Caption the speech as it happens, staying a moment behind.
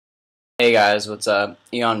Hey guys, what's up?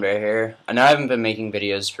 Eon Bear here. I know I haven't been making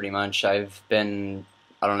videos pretty much. I don't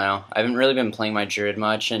know, I haven't really been playing my Druid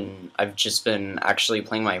much, and I've just been actually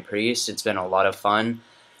playing my Priest. It's been a lot of fun,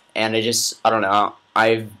 and I don't know,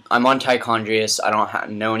 I'm on Tichondrius. I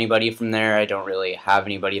don't know anybody from there. I don't really have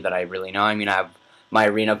anybody that I really know. I mean, I have my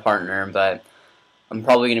arena partner, but I'm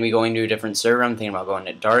probably going to be going to a different server. I'm thinking about going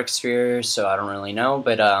to Darksphere, so I don't really know,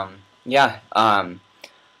 but yeah,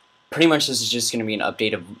 pretty much this is just going to be an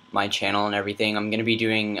update of my channel and everything. I'm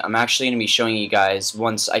actually going to be showing you guys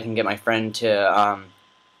once I can get my friend to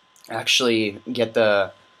actually get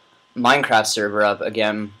the Minecraft server up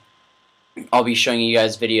again. I'll be showing you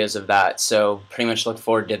guys videos of that, so pretty much look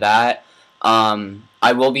forward to that.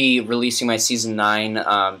 I will be releasing my Season 9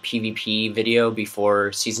 PvP video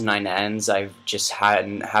before Season 9 ends. I've just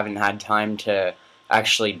haven't had time to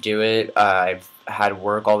actually do it. I've had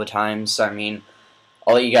work all the time, so I mean,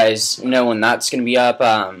 I'll let you guys know when that's going to be up.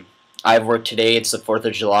 I have work today. It's the 4th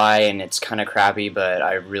of July, and it's kind of crappy, but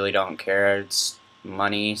I really don't care. It's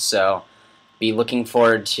money, so be looking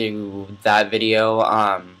forward to that video.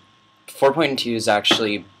 4.2 is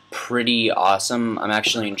actually pretty awesome. I'm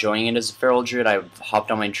actually enjoying it as a feral druid. I've hopped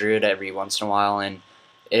on my druid every once in a while, and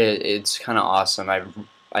it's kind of awesome.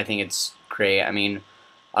 I think it's great. I mean,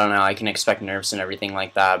 I don't know. I can expect nerfs and everything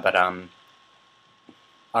like that, but I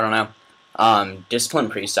don't know. Discipline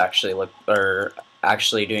Priest are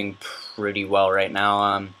actually doing pretty well right now.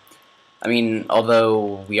 I mean,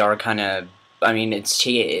 although we are kind of, I mean,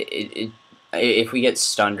 if we get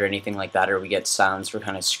stunned or anything like that, or we get silenced, we're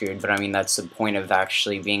kind of screwed. But I mean, that's the point of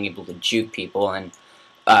actually being able to juke people. And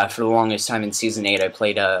for the longest time in Season 8, I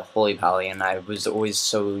played a Holy Pally, and I was always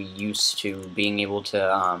so used to being able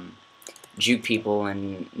to juke people.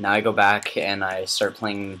 And now I go back and I start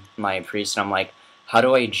playing my Priest, and I'm like, how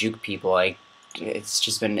do I juke people?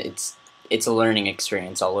 It's a learning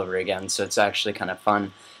experience all over again, so it's actually kind of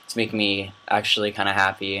fun. It's making me actually kind of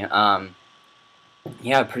happy.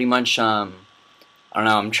 Yeah, pretty much, I don't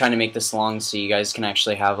know, I'm trying to make this long so you guys can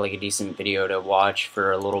actually have like a decent video to watch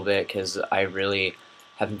for a little bit, because I really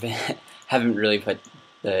haven't really put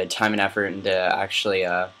the time and effort into actually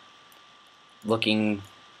looking,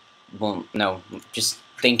 well, no, just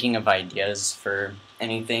thinking of ideas for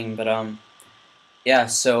anything, but yeah,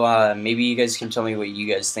 so maybe you guys can tell me what you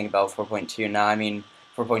guys think about 4.2 now. I mean,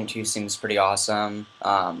 4.2 seems pretty awesome,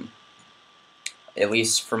 at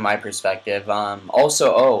least from my perspective. I've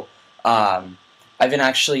been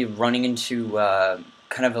actually running into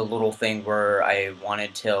kind of a little thing where I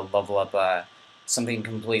wanted to level up something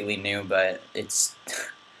completely new, but it's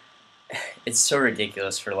it's so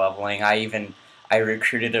ridiculous for leveling. I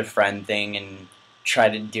recruited a friend thing and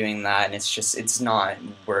tried doing that, and it's not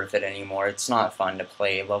worth it anymore. It's not fun to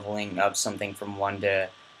play. Leveling up something from 1 to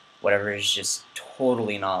whatever is just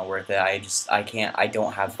totally not worth it. I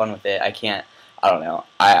don't have fun with it. I don't know.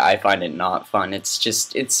 I find it not fun.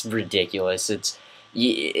 It's ridiculous.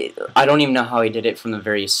 I don't even know how I did it from the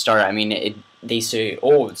very start. I mean, they say,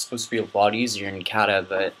 oh, it's supposed to be a lot easier in Kata,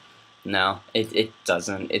 but no, it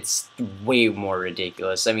doesn't. It's way more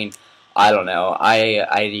ridiculous. I mean, I don't know.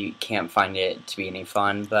 I can't find it to be any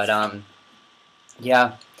fun, but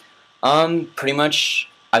yeah. Pretty much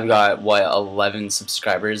I've got what, 11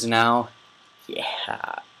 subscribers now.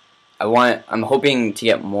 Yeah. I'm hoping to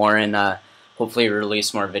get more and hopefully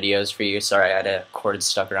release more videos for you. Sorry, I had a cord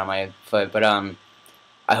stuck around my foot, but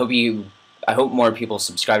I hope more people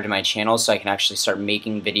subscribe to my channel so I can actually start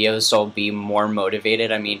making videos, so I'll be more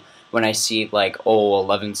motivated. I mean, when I see like, oh,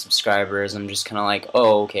 11 subscribers, I'm just kind of like,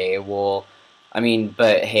 oh, okay, well, I mean,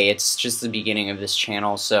 but hey, it's just the beginning of this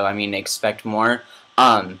channel, so I mean, expect more.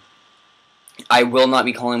 I will not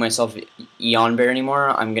be calling myself Eon Bear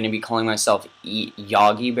anymore. I'm going to be calling myself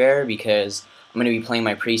Yagi Bear, because I'm going to be playing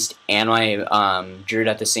my Priest and my Druid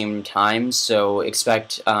at the same time, so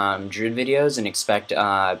expect Druid videos and expect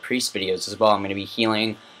Priest videos as well. I'm going to be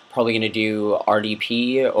healing, probably going to do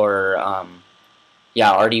RDP or,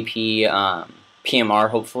 yeah, RDP, PMR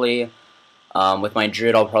hopefully. With my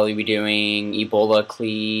Druid, I'll probably be doing Ebola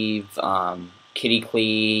Cleave, Kitty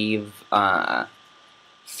Cleave,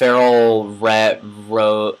 Feral Ret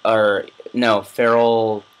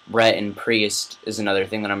and Priest is another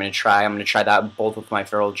thing that I'm going to try. I'm going to try that both with my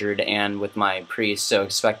Feral Druid and with my Priest, so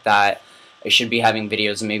expect that. I should be having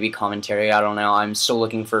videos and maybe commentary, I don't know. I'm still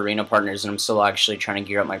looking for arena partners, and I'm still actually trying to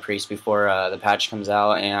gear up my Priest before the patch comes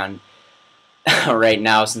out, and right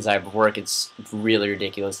now, since I have work, it's really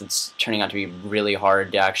ridiculous. It's turning out to be really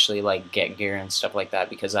hard to actually like get gear and stuff like that,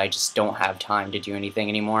 because I just don't have time to do anything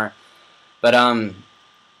anymore. But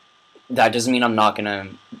that doesn't mean I'm not gonna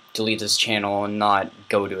delete this channel and not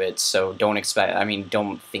go to it, so don't expect, I mean,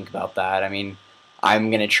 don't think about that. I mean,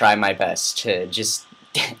 I'm gonna try my best to just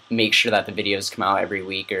make sure that the videos come out every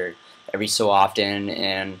week or every so often,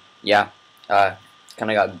 and yeah, kind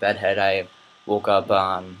of got bedhead. I woke up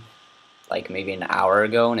like maybe an hour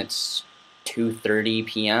ago, and it's 2:30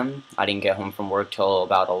 p.m. I didn't get home from work till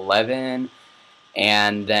about 11,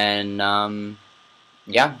 and then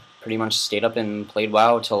yeah, pretty much stayed up and played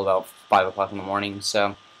WoW till about 5 o'clock in the morning.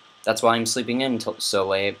 So that's why I'm sleeping in till so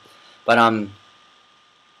late. But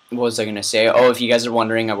what was I gonna say? Oh, if you guys are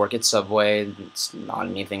wondering, I work at Subway. It's not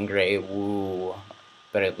anything great, woo,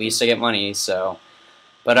 but at least I get money. So,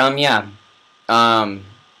 but yeah.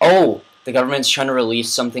 Oh, the government's trying to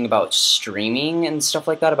release something about streaming and stuff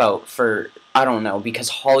like that. About for I don't know, because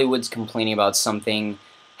Hollywood's complaining about something,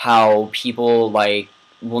 how people like,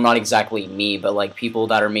 well, not exactly me, but like people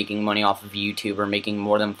that are making money off of YouTube are making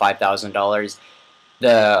more than $5,000.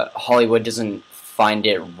 The Hollywood doesn't find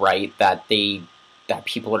it right that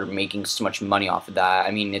people are making so much money off of that.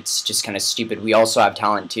 I mean, it's just kind of stupid. We also have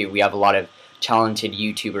talent too. We have a lot of talented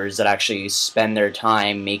YouTubers that actually spend their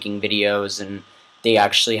time making videos, and they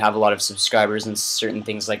actually have a lot of subscribers and certain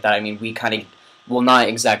things like that. I mean, we kind of, well, not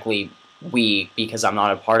exactly we, because I'm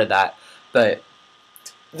not a part of that, but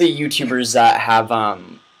the YouTubers that have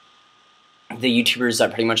the YouTubers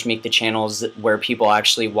that pretty much make the channels where people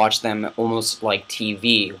actually watch them almost like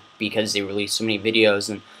TV, because they release so many videos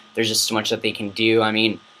and there's just so much that they can do. I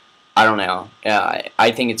mean, I don't know.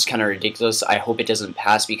 I think it's kind of ridiculous. I hope it doesn't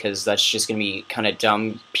pass, because that's just going to be kind of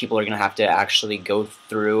dumb. People are going to have to actually go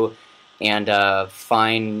through and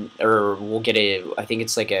find, or we'll get a, I think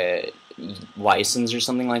it's like a license or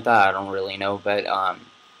something like that. I don't really know, but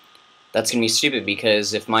that's going to be stupid,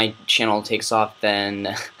 because if my channel takes off,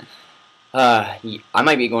 then I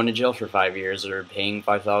might be going to jail for 5 years or paying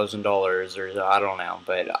 $5,000, or I don't know.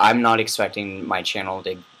 But I'm not expecting my channel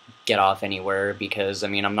to get off anywhere, because I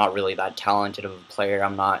mean, I'm not really that talented of a player.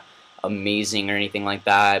 I'm not amazing or anything like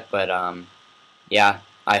that. But yeah,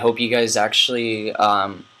 I hope you guys actually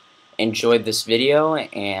enjoyed this video,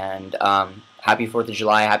 and happy 4th of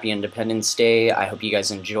July, happy Independence Day. I hope you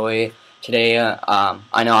guys enjoy today.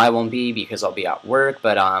 I know I won't be, because I'll be at work,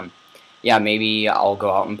 but yeah, maybe I'll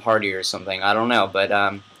go out and party or something. I don't know, but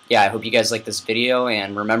yeah, I hope you guys like this video,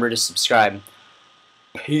 and remember to subscribe.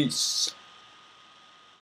 Peace.